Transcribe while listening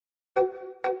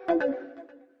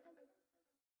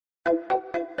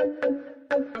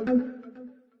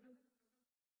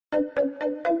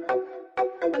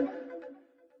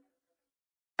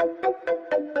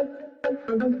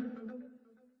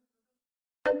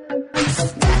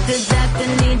Doctor,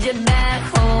 need you back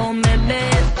home, baby.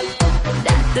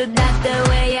 Doctor,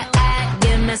 where you at?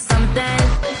 Give me something.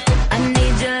 I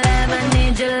need your love, I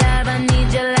need your love, I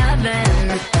need your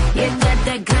loving. You got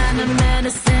that kind of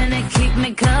medicine that keep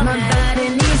me coming. My body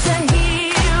needs a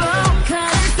hero,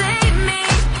 come and save me.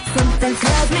 Something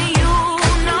tells me you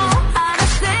know how to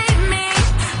save me.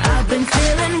 I've been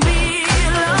feeling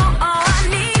real low, oh, I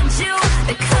need you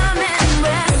to come and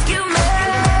rescue me.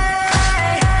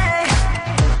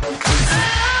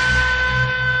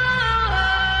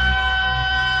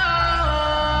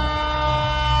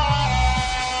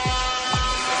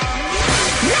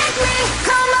 Make me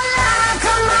come alive,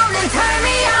 come on and turn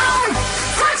me on.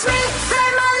 Touch me,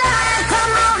 save my life,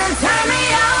 come on and turn me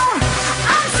on.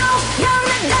 I'm so young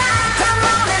to die, come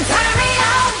on and turn me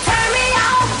on. Turn me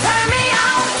on, turn me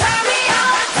on, turn me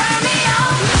on, turn me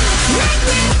on. Make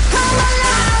me come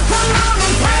alive, come on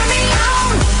and turn me on.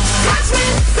 Touch me,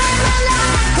 save my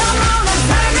life, come on and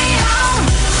turn me on.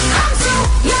 I'm so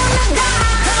young to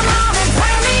die, come on and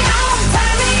turn me on.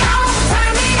 Turn me on,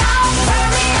 turn me on, turn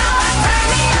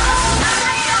me on, turn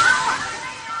me on.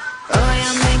 Oh,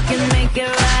 yeah, make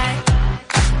it right.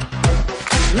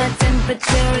 My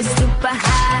temperature is super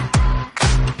high.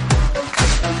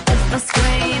 If I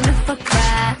scream, if I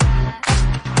cry,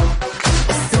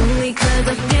 it's only 'cause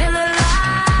I feel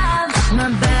alive. My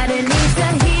body needs a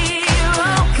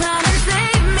hero, come and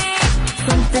save me.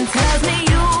 Something tells me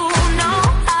you know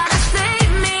how to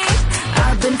save me.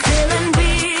 I've been feeling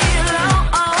real low,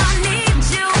 oh, I need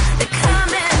you to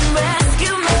come and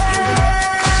rescue me.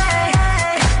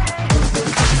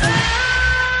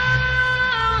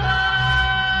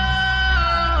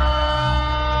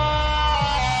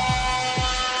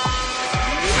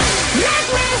 Make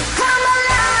me come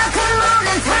alive, come on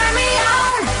and turn me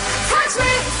on. Touch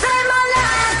me, save my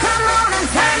life, come on and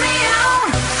turn me on.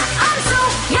 I'm so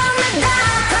young to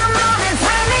die, come on and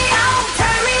turn me on.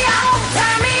 Turn me on,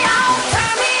 turn me on,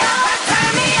 turn me on,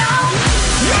 turn me on.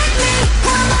 Make me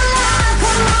come alive,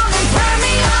 come on and turn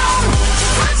me on.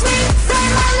 Touch me,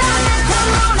 save my life,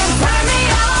 come on and turn me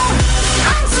on.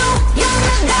 I'm so young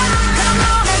to die, come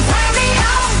on and turn me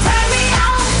on. Turn me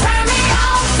on, turn me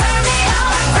on, turn me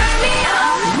on, turn me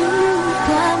on. You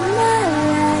got my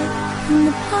life in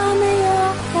the palm of your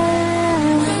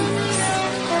hand.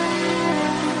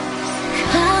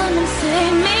 Come and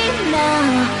save me now.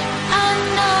 I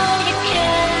know you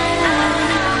can.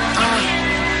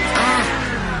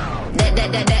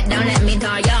 Don't let me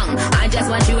die young. I just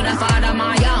want you to father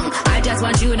my young. I just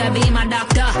want you to be my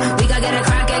doctor. We could get a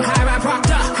crack and chiropractor.